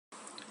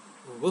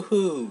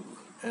Woohoo!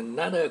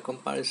 Another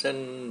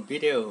comparison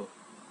video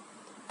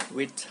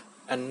with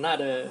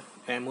another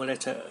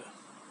emulator.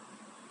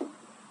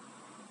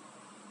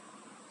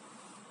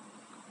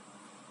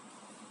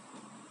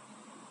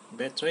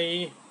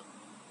 Battery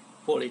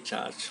fully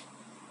charged.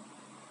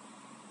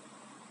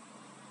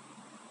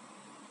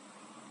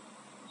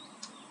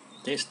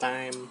 This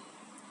time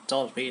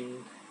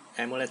Dolphin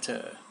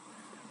emulator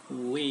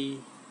Wii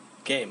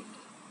game.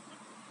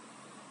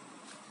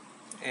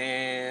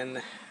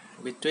 And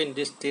between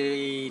these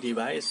three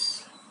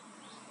devices,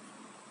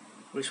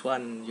 which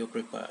one you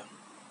prefer?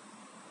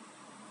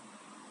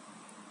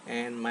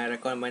 And my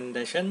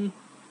recommendation,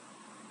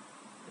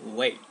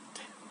 wait,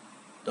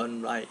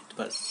 don't buy it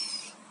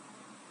first.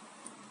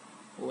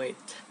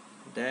 Wait,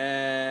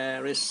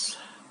 there is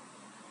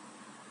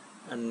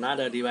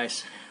another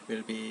device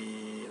will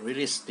be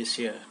released this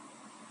year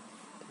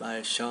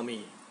by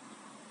Xiaomi.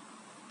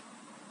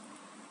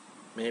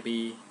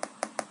 Maybe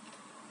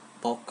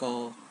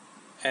Poco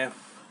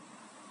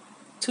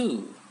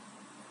F2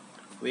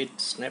 with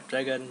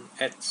Snapdragon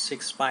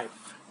 865,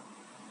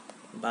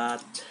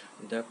 but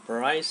the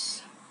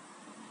price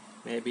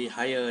may be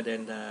higher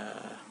than the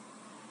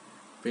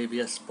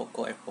previous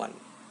Poco F1,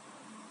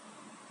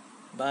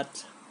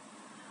 but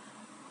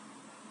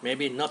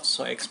maybe not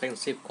so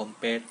expensive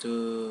compared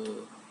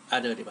to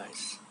other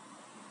device.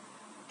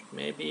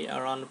 Maybe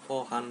around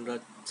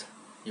 400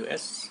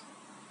 US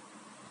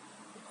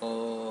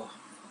or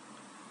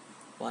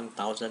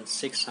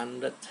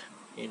 1600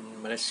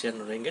 in Malaysian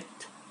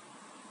ringgit,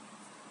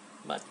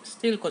 but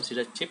still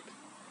considered cheap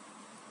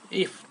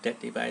if that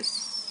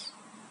device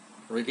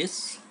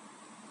release.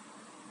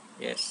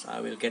 Yes, I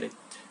will get it.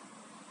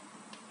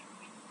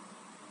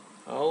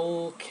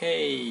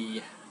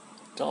 Okay,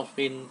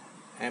 Dolphin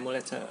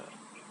emulator.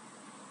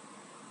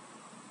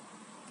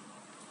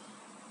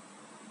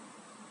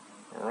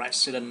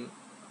 Resident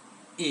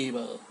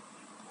Evil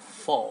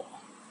 4.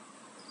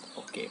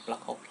 Okay, plug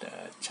off the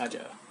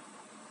charger.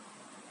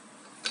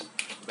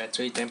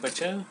 Battery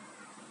temperature,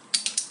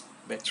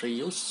 battery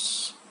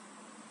use,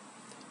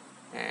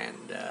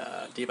 and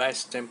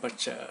device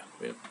temperature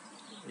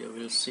you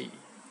will see.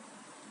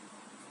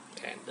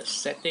 And the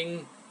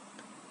setting,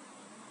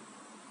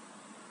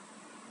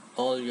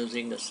 all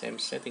using the same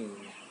setting.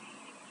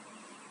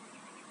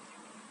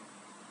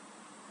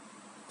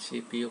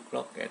 CPU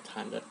clock at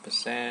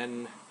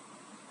 100%.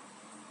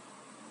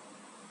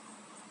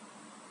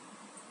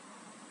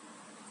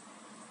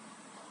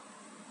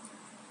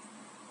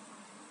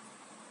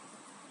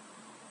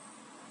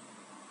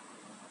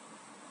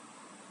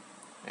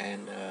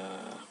 And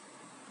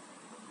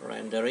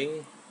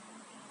rendering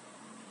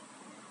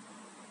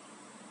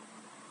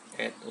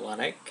at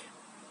 1x.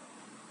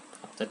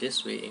 After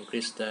this we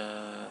increase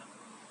the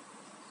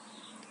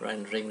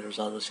rendering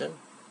resolution.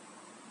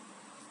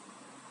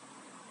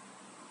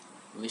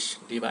 Which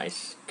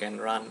device can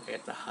run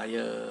at a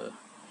higher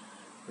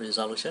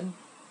resolution?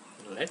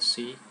 Let's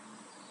see.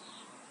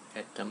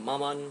 At the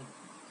moment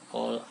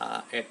all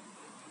are at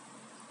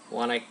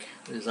 1x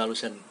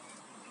resolution,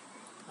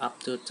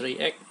 up to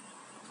 3x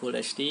Full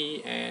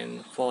HD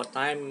and 4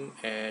 times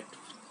at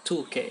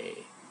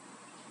 2K.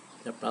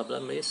 The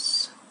problem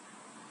is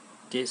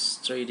these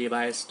three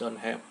devices don't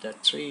have the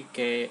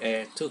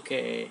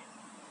 2K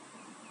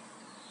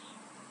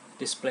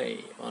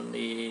display,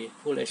 only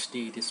Full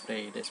HD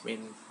display. That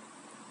means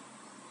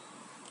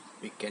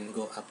we can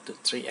go up to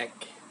 3x.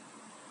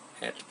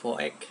 At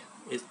 4x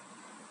it's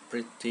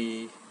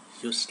pretty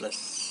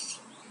useless.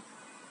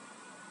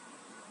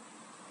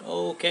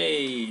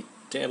 Okay,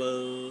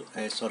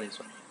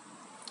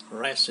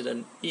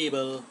 Resident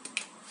Evil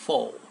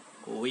 4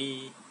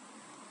 Wii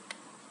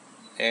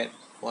at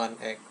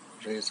 1x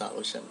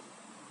resolution.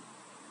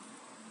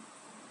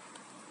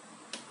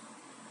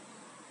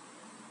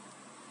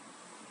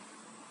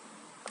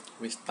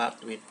 We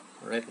start with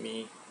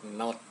Redmi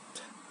Note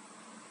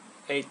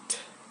 8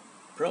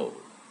 Pro.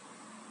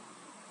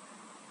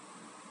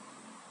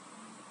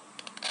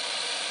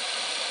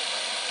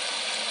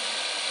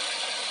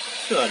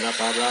 Sure, no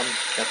problem,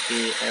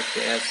 30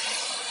 FPS,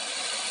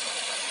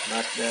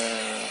 but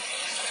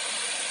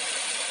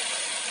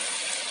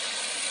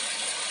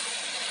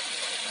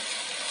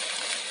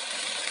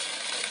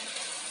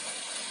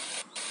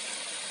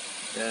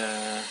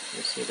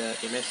you see the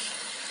image,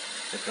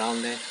 the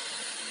ground there,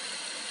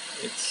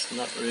 it's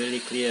not really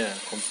clear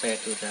compared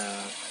to the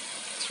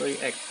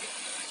 3x.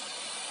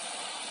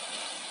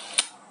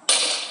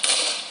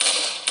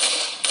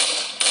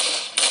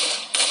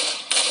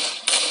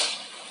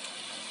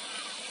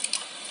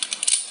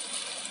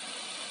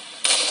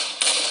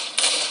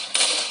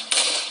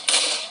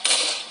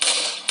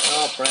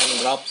 No frame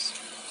drops.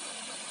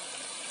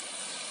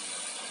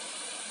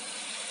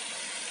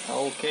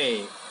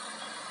 Okay,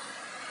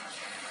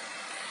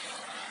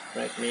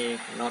 Redmi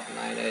Note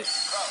 9S.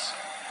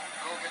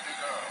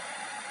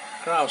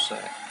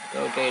 Krauser,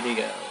 go get the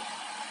girl.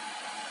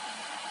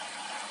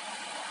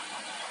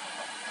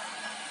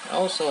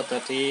 Also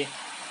 30.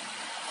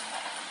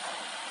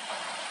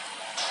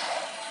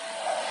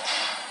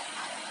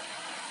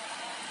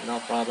 no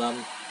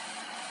problem.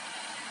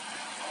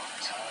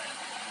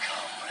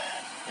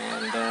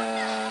 And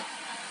the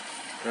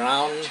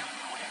ground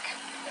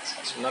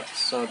not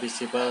so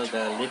visible,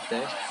 the lip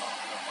there.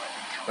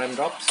 Frame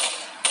drops.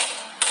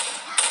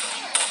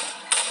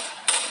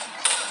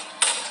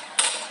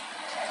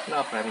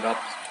 No frame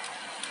drops.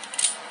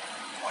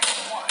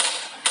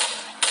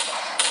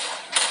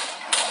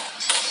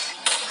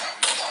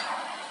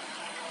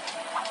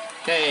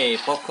 Okay,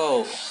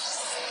 Poco.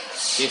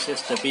 This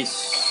is the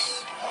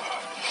Beast.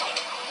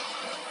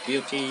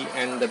 Beauty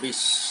and the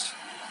Beast.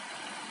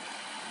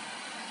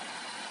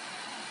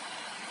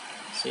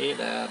 See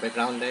the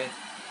background there?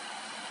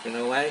 You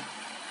know why?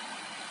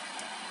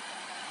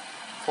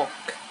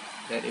 Fork.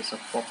 That is a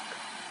fork.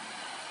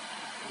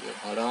 You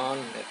hold on,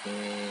 let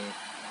me...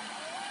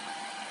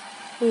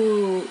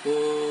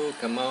 Ooh,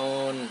 come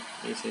on.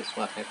 This is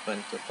what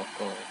happened to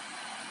Poco.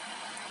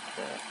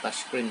 The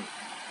touchscreen.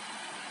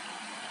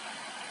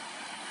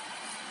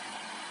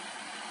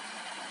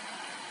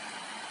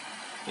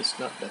 It's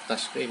not the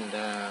touchscreen,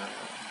 the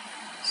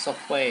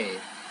software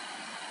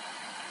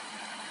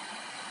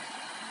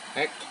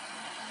hack.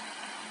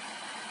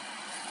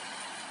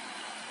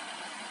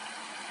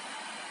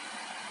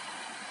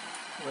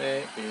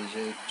 Where is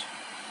it?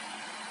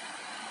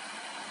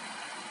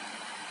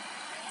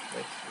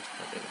 It's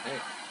not in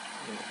hack.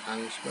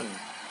 Enhancement.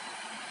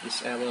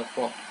 Disable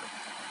fork.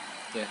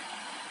 Yeah.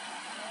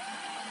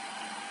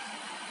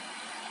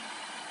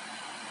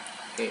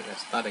 Okay,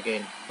 let's start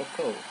again.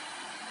 Poco.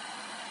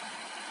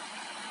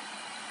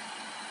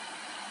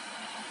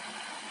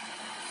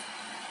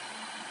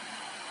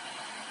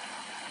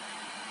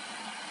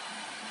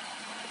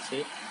 See?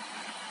 You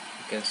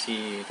can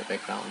see the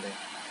background there.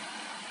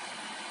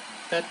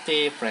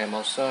 30 frame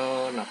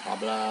also, no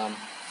problem.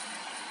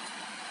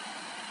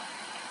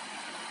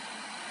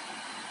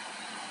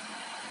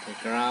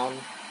 Background.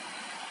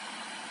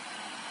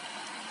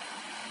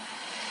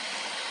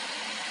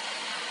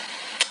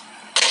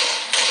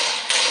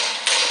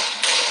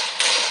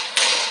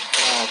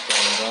 No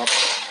frame drop.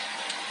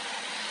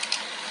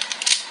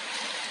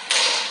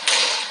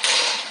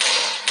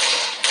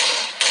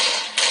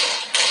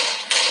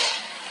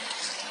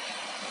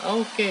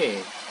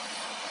 Okay.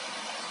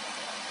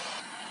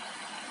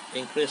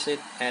 Increase it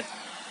at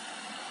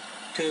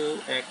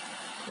 2x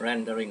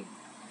rendering.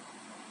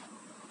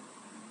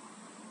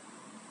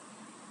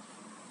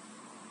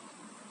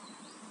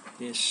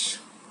 This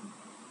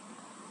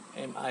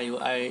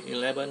MIUI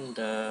 11,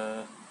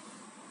 the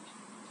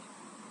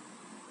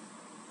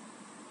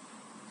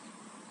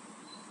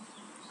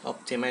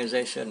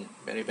optimization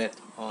very bad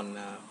on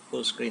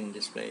full screen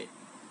display.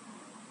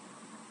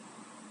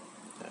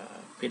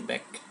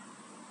 Feedback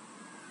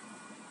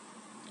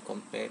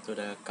compared to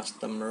the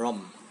custom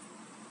ROM.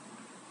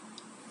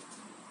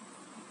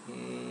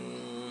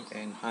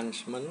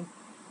 Enhancement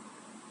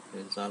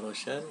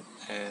resolution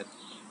at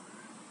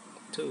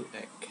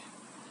 2x.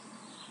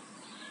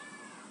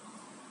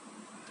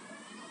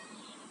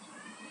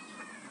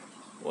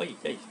 Wait,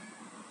 hey,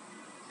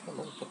 come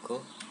on,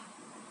 Poco.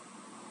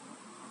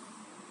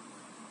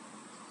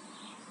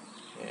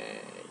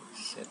 Okay,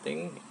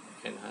 setting,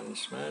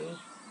 enhancement,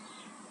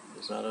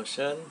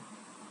 resolution,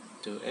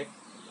 2x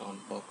on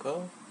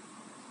Poco.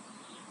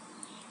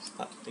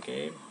 Start the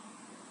game.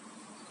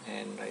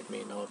 And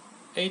Redmi Note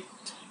 8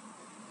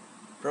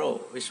 Pro,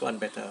 which one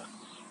better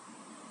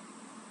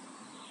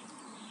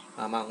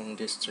among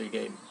these three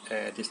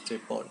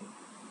phone?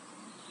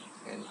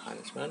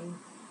 Enhancement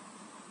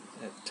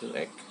at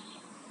 2x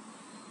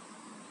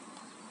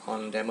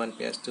on Demon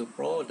PS2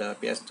 Pro, the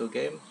PS2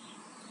 game.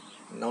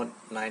 Note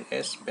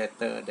 9s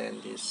better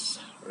than this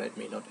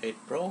Redmi Note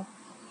 8 Pro.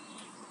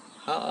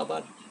 How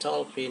about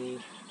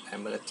 12-pin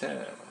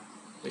emulator?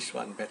 Which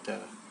one better?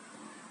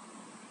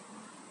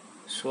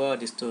 Sure,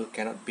 these two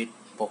cannot beat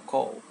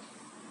Poco.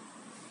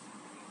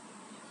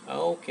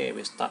 Okay,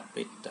 we start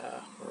with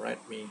the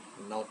Redmi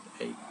Note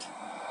 8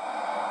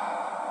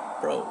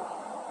 Pro.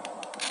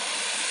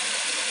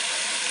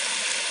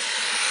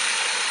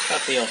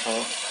 30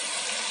 also.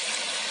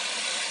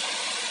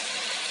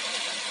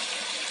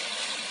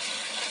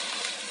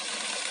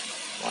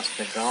 Was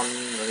the ground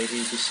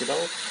really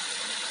visible?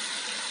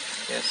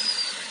 Yes,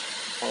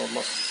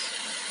 almost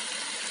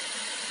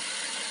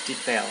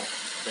detail,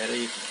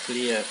 very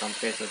clear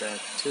compared to the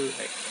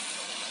 2x.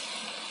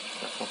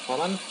 The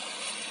performance,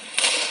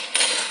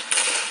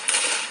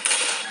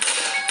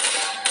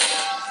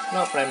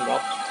 no frame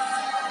drop.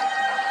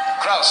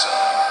 Krause,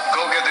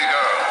 go get the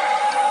girl.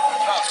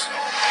 Krause.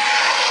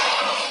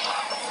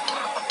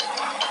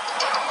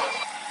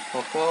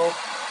 Poco.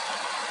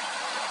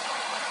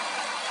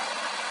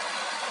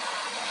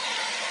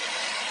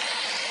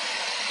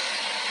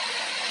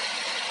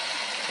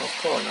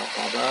 Poco, no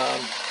problem.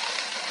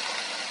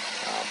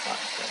 But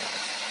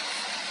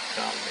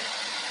ground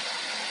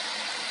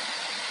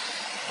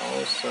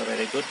also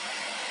very good.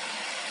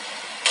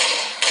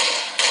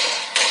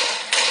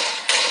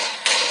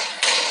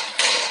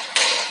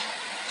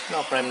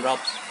 No frame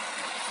drops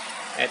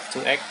at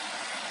 2x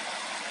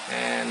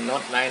and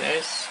Note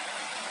 9s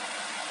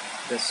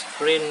the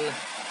screen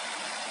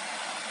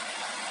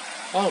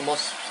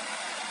almost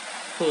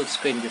full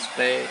screen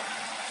display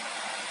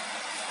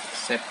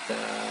except the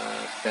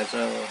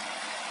bezel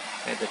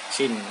and the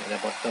chin at the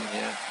bottom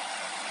here.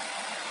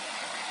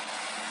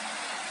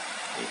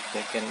 If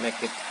they can make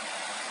it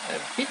a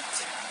bit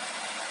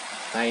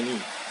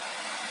tiny.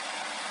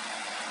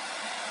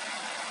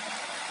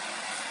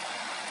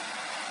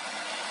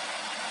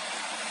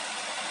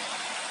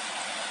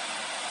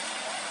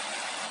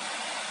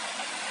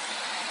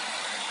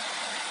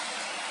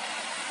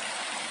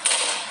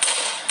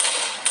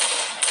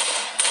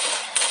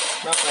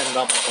 Knock and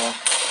drop ako.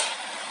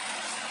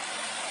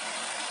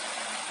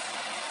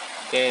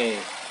 Okay.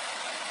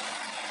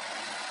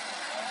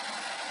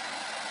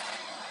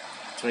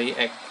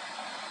 3x.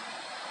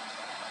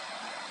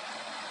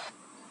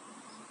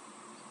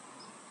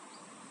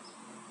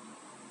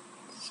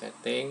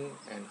 Setting,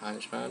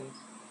 enhancement,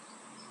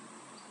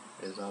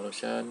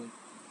 resolution,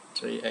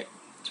 3x.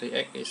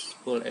 3x is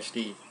full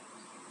HD.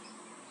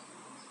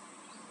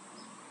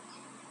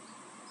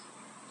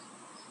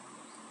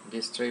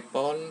 This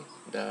tripod,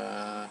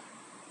 the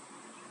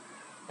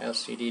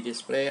LCD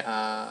display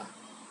are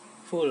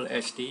full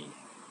HD.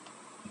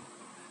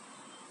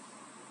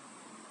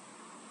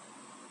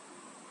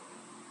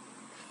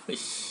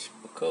 Fish,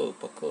 Poco,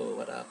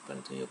 what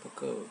happened to you,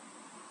 Poco?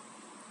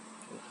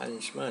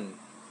 Enhancement.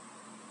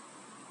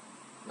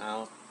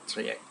 Now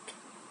 3x.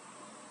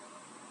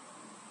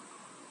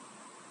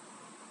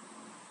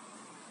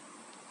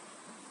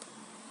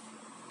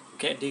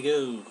 Get the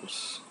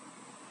goals.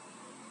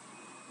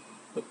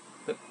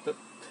 Boop.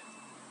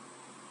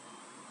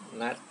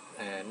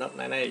 Not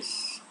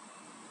nice.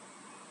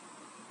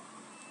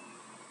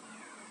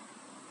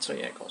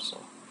 3x also.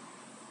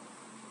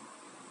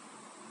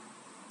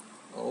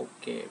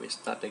 Okay, we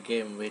start the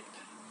game with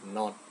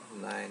not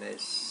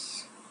nice.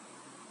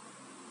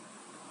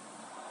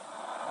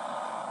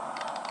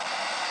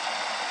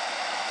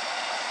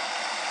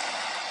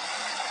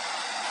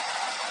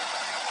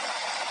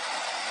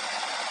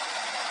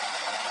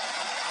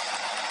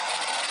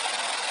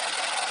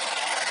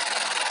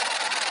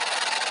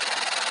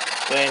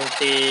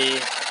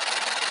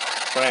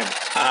 Frame.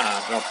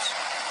 Drops.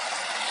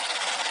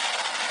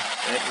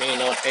 Redmi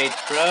Note 8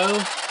 Pro.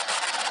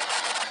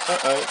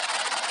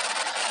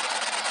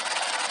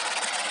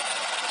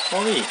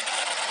 Sorry.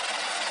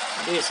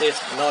 This is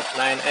Note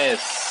 9S.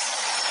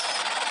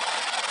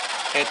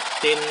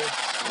 18,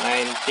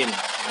 19.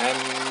 I'm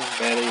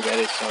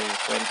very sorry.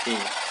 20.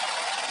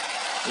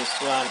 This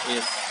one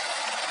is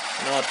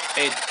Note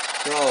 8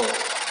 Pro.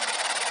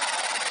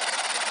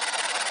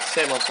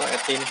 Same also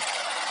 18.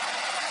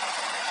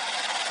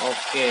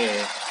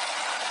 Okay.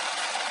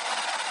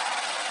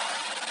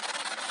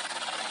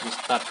 We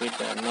start with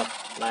the Note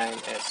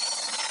 9S.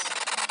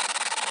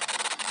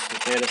 You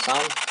hear the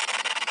sound?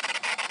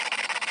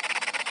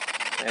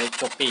 Very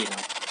choppy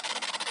now.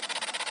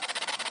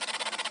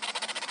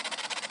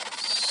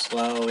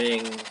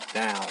 Slowing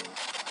down.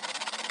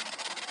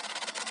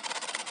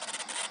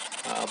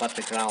 How about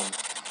the ground?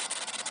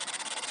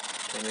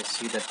 Can you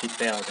see the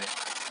detail there?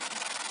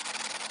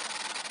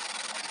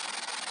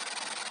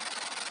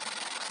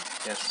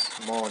 Yes,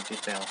 more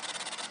detail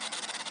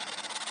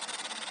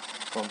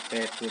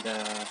compared to the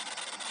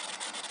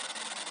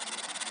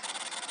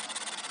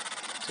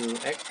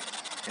 2x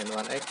and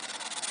 1x.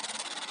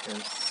 You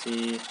can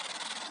see,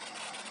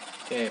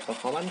 okay,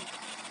 performance.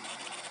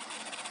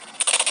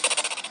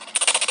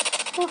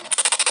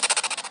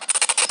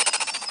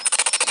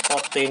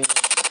 14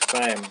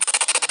 frame.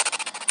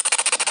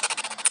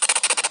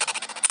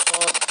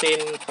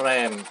 14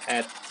 frame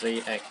at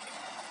 3x.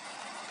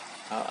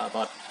 How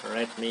about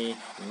Redmi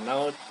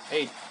Note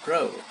 8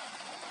 Pro?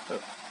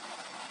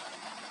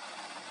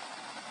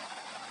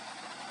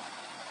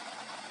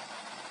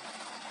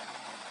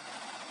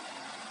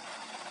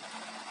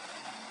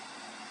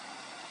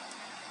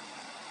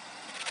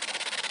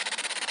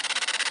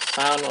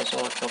 Sound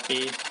also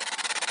choppy.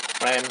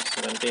 Frame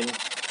 17.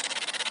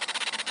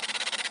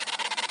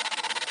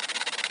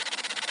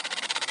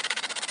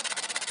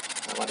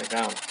 How about the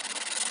ground?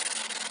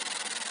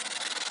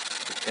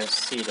 You can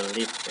see the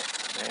lip there.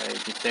 Very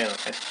detailed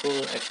at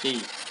full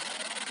HD.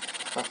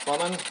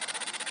 Performance.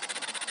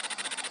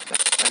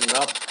 And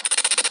drop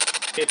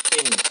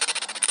 15.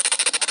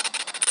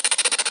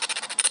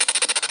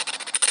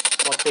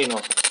 14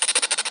 also.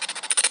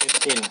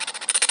 15.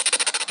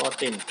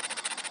 14.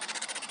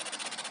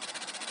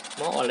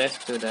 More or less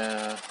to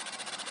the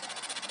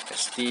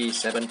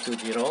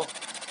SD720.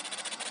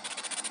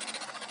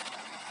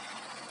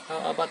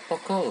 How about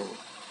Poco?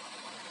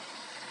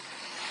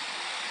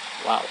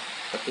 Wow,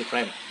 30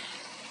 frame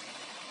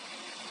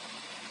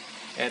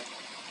at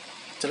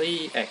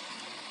 3x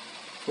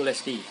full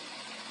HD.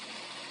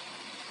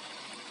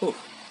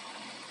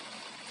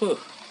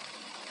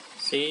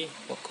 See,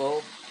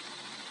 Poco.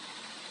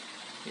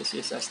 This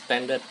is a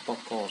standard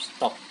Poco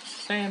stock,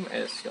 same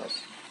as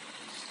yours.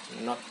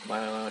 Not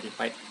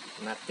modified,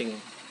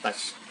 nothing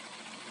touched,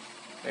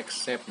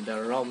 except the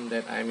ROM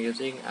that I'm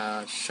using,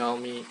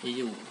 Xiaomi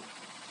EU.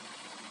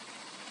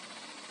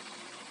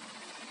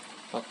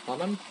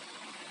 performance.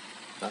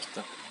 That's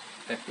the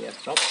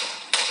FPS drop.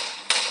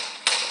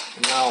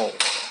 Now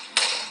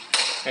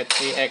at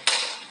 3x,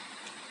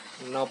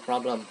 no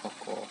problem,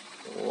 Poco.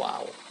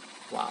 Wow,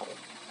 wow.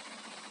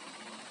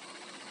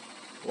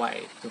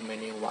 Why too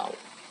many wow?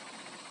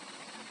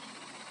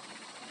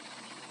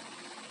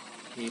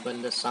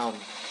 Even the sound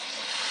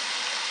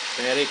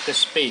very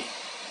crispy.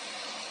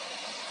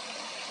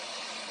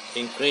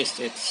 Increase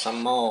it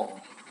some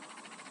more.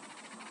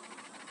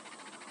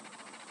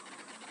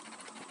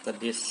 After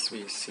this,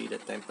 we see the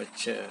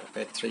temperature,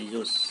 battery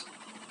use.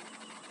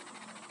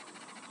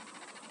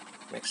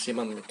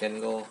 Maximum you can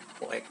go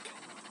 4x.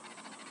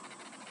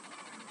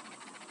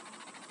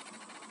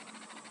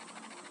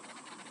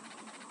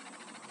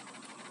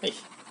 Hey,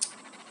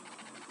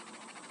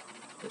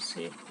 you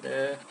see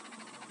the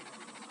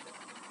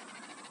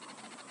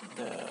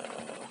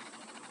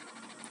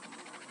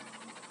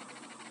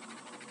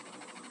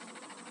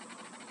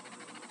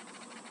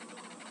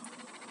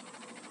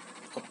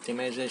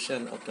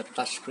optimization of the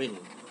touchscreen,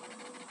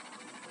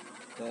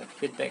 the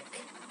feedback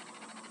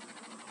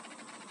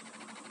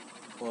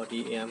for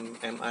the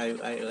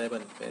MIUI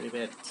 11 very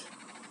bad.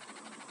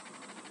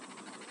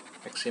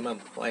 Maximum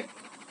 4x.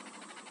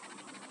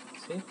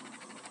 See,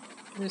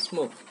 very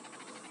smooth.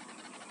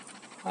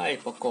 Hi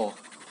Poco.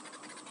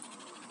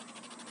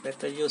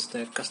 Better use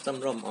the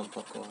custom ROM on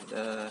Poco.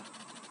 The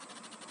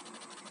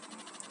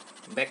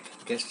back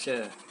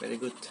gesture very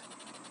good.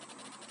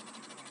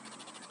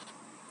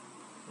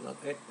 Not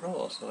 8 Pro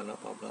also no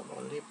problem.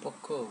 Only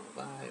Poco.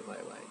 Why?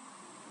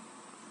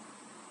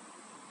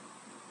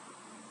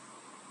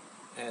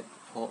 Add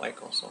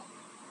 4x also.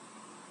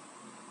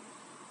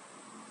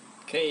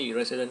 Okay,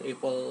 Resident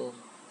Evil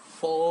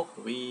 4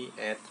 we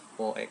add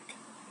 4x.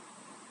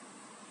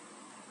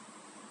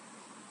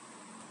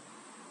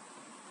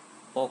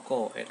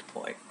 Poco at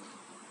 4x.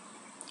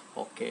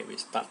 Okay, we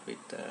start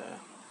with the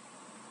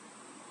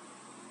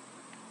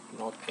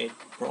Note 8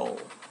 Pro.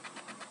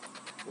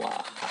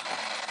 Wow.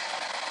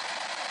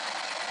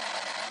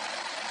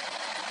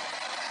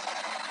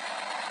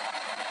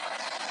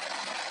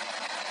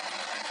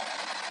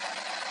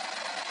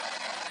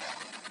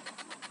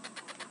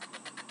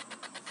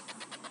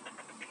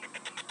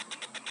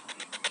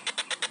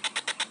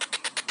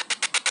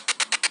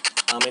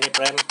 How many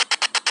frames?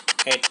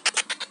 8.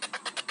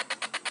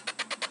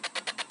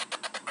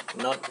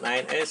 Note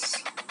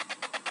 9s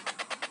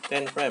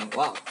 10 frames.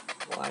 Wow,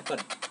 what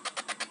happened?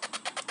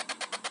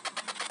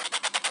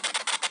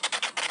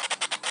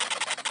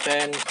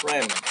 10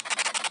 frames,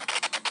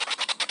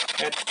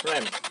 8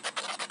 frames.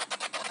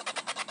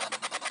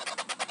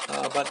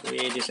 But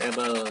we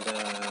disable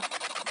the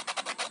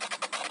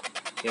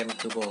game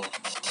turbo.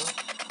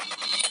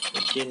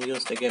 We didn't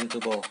use the game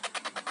turbo.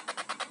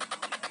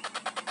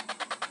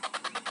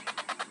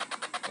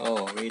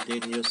 Oh, we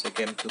didn't use the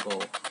game turbo.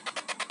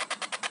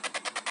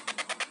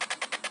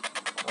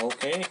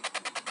 Okay.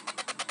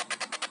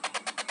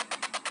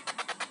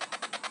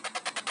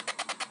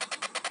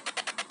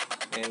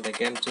 And the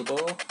game turbo,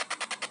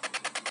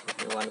 if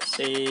you want to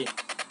see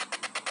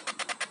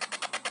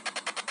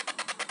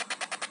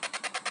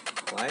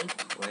why,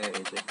 where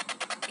is it?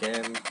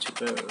 Game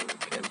turbo.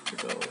 Game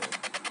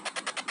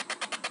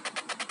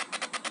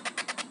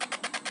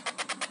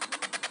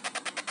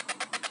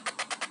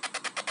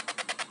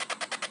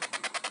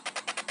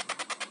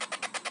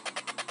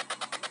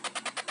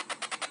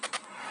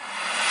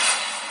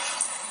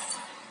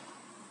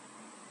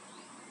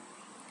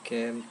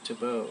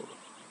turbo.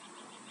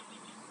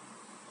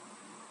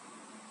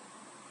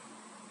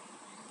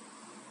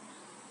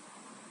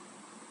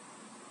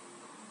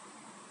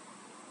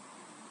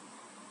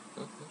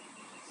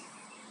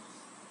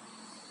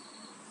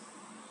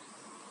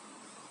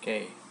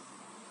 Okay,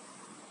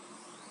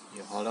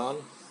 you hold on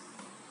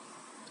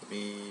to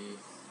be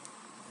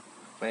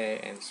fair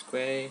and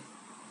square.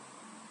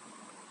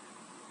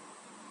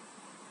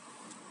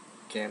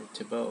 Game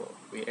turbo.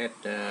 We add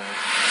the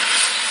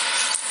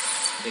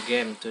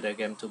game to the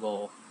game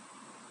turbo.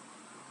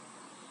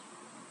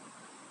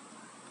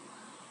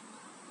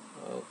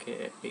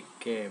 Okay, epic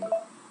game.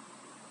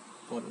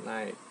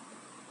 Fortnite.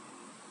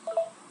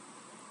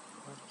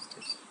 What is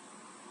this?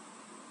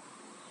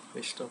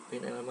 Which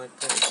topping element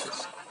is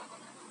this?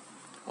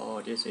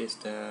 Oh, this is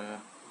the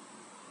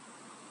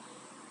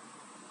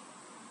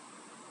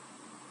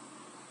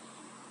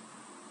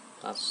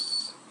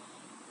plus.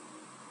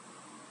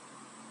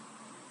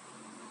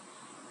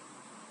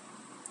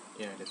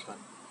 Yeah, this one.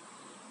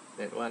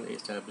 That one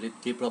is the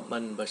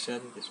development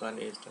version. This one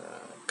is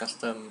the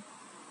custom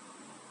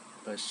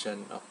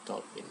version of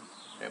Dolphin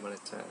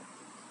Emulator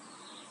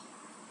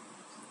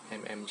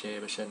MMJ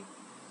version.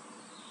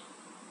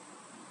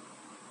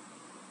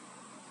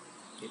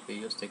 If we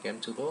use the game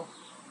turbo,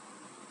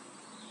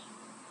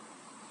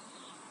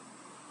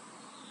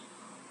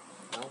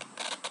 now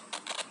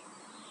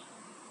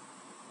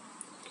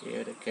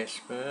clear the cache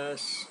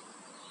first.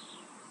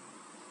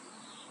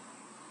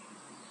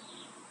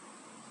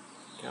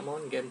 Come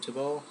on, game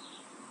turbo.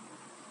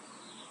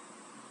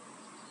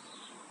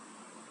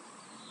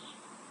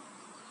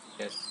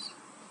 Yes.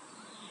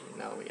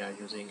 Now we are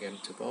using game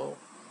to go.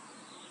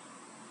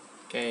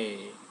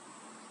 Okay,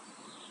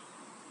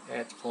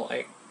 add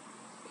 4x.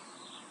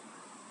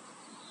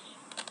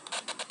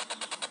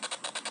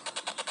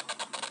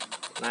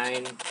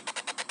 9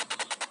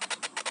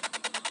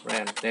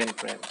 frame, 10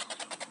 frame,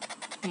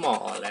 more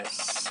or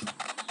less.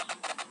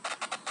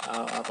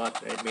 How about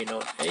Redmi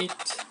Note 8?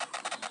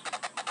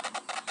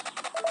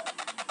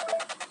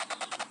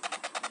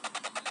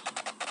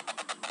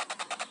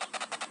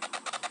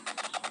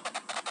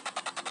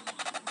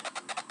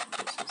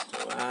 This is the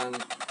one.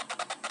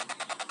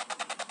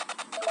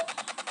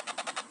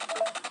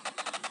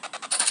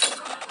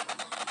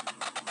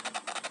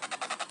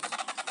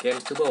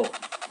 Game to go.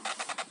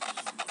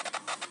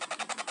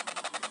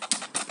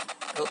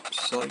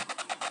 Oops, sorry.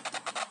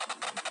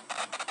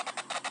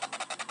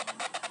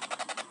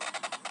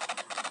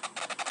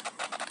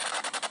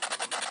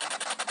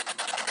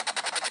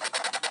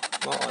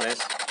 More or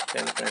less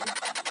 10 frame.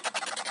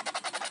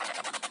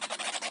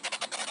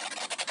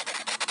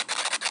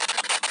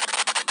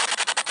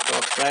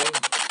 12 frame,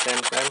 10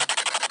 frame.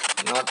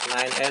 Note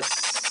 9s.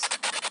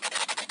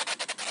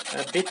 A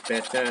bit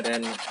better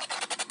than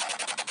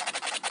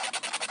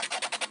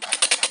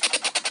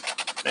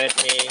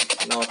Redmi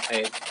Note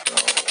 8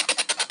 Pro.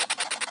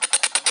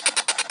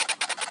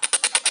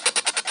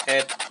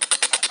 At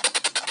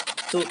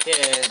 2K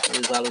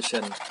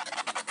resolution.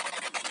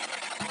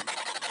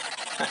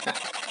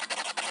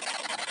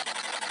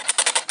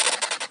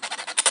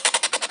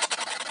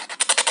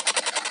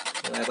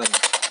 11,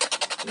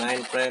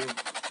 9 frame.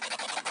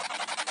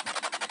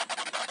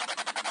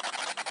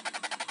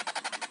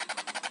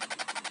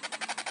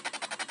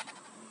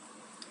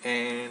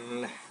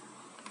 And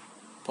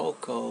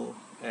Poco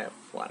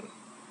F1.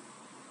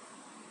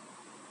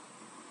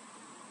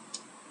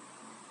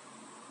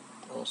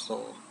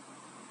 Also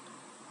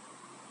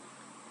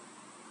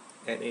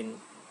add in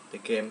the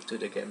game to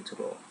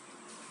go.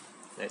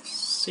 Let's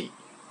see.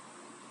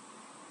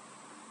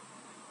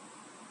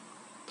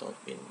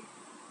 Dolphin.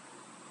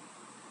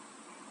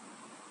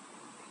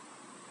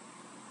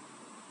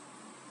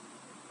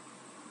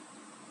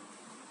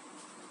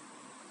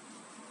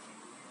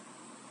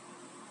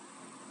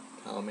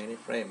 How many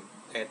frames?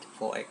 Add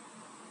 4x.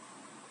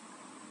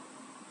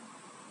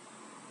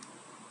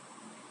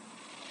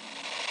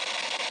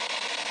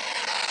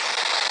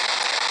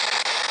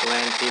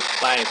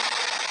 25.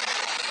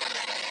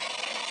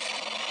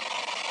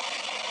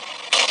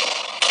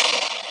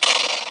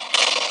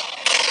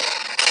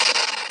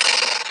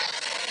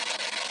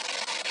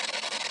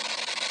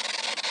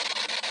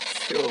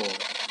 Sure.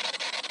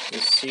 You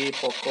see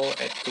Poco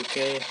at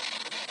 2K?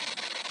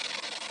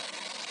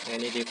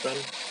 Any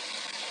different?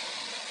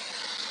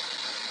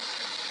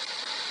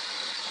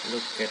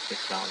 Look at the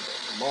ground,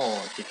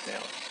 more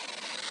detail.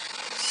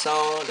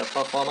 So the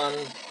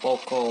performance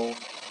Poco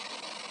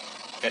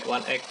at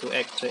 1x,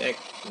 2x, 3x,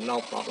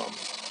 no problem.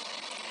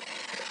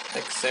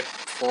 Except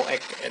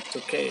 4x at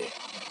 2K,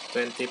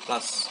 20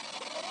 plus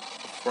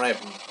frame.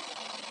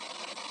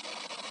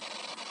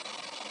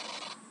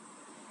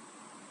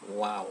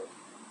 Wow.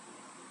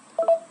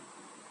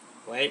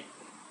 Wait.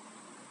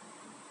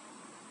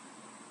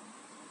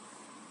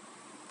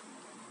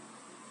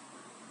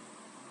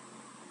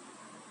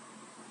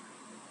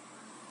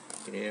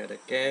 Clear the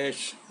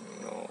cache.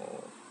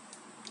 No,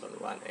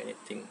 don't want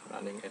anything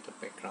running at the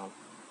background.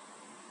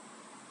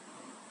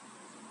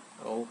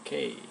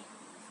 Okay.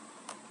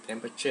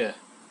 Temperature.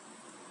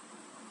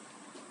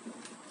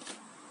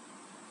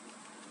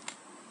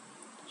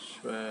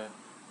 Sure.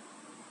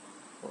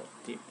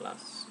 40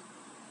 plus.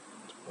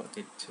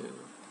 42.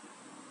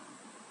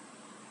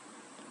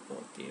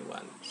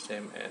 41.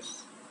 Same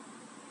as.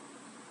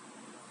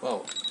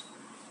 Wow.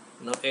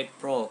 Note 8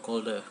 Pro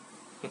colder.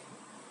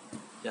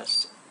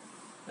 Just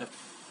a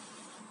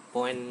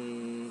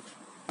point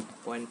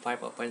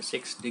 0.5 or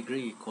 0.6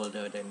 degree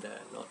colder than the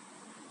Note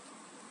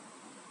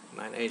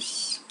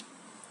 9s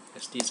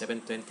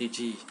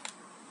SD720G.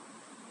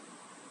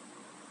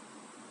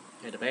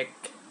 At the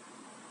back,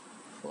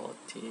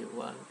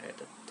 41 at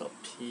the top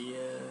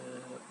here,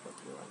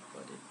 41,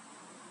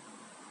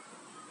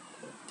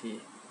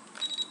 40.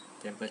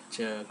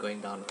 Temperature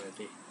going down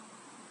already.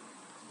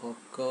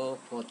 Poco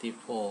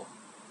 44.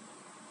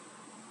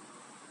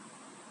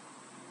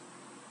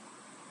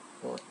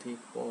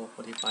 44,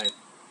 45.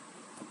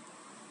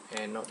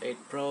 And Note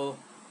 8 Pro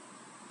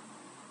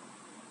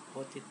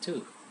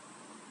 42.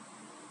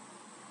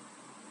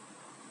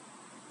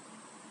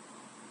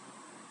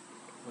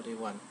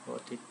 41,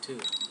 42.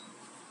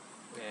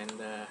 And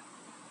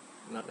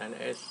Note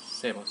 9s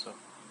same also.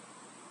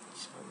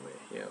 Somewhere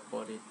here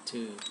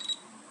 42.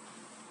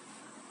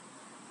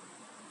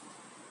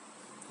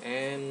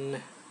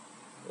 And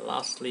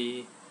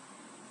lastly,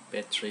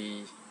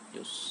 battery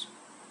use.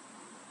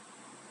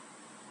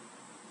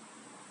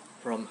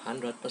 From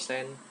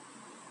 100%,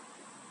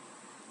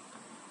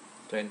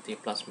 20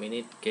 plus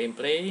minute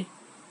gameplay,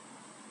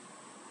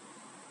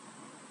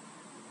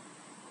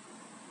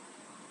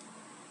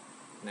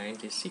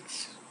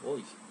 96.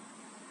 Oi.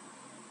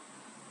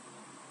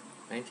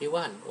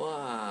 91.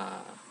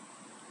 Wow.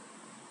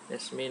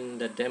 That means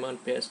the Demon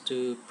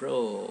PS2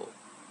 Pro,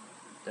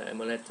 the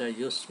emulator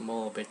use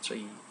more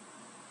battery.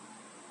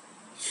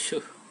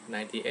 Shoo,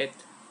 98,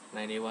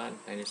 91,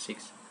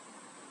 96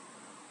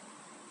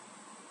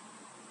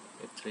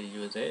 battery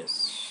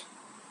usage.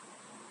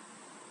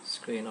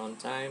 Screen on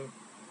time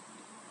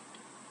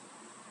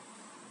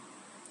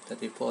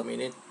 34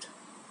 minutes,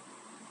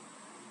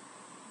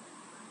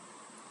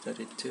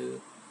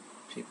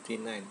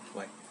 32:59.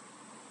 Why?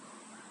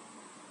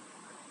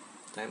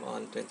 Time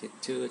on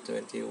 22,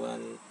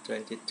 21,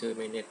 22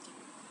 minutes,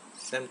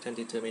 same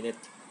 22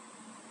 minutes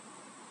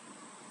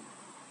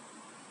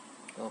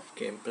of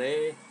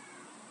gameplay.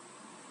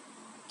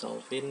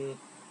 Dolphin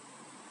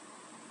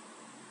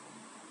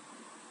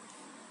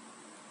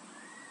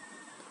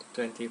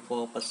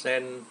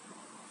 24%,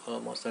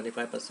 almost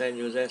 25%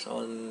 users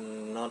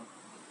on Note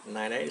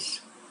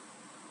 9S,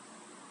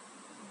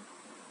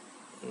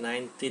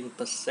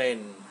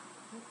 19%.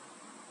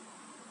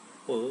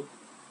 Oh,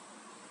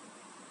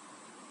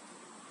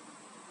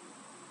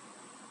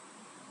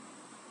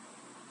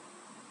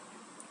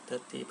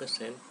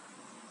 30%.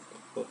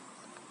 Oh,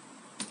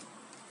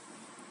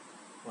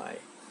 why?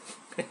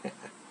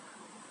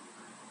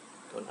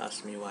 Don't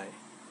ask me why.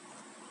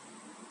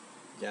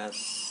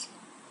 Just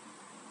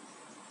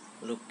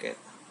look at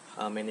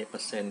how many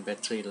percent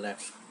battery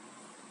left.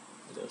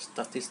 The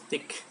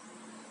statistic.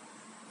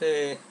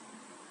 2%,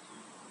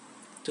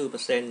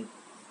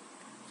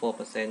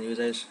 4%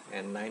 usage,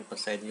 and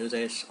 9%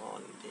 usage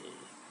on the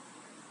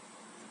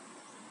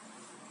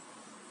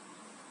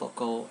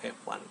Poco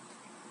F1.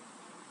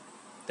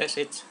 That's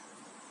it.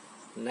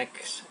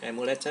 Next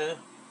emulator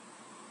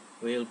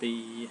will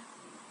be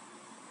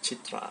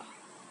Citra.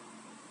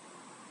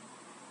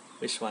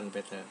 Which one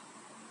better?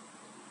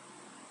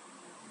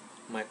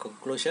 My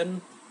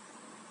conclusion,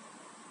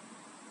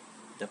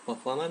 the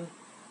performance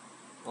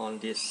on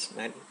this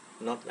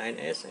Note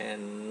 9S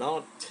and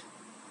Note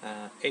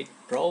 8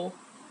 Pro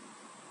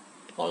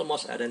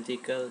almost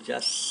identical,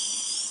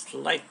 just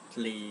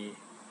slightly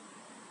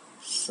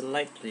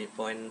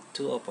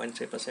 0.2 or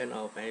 0.3%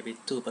 or maybe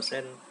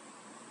 2%.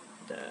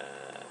 The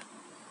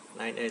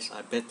 9S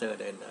are better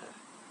than the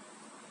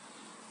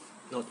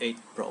Note 8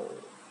 Pro.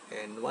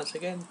 And once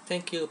again,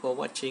 thank you for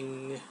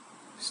watching.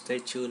 Stay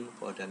tuned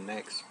for the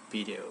next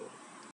video.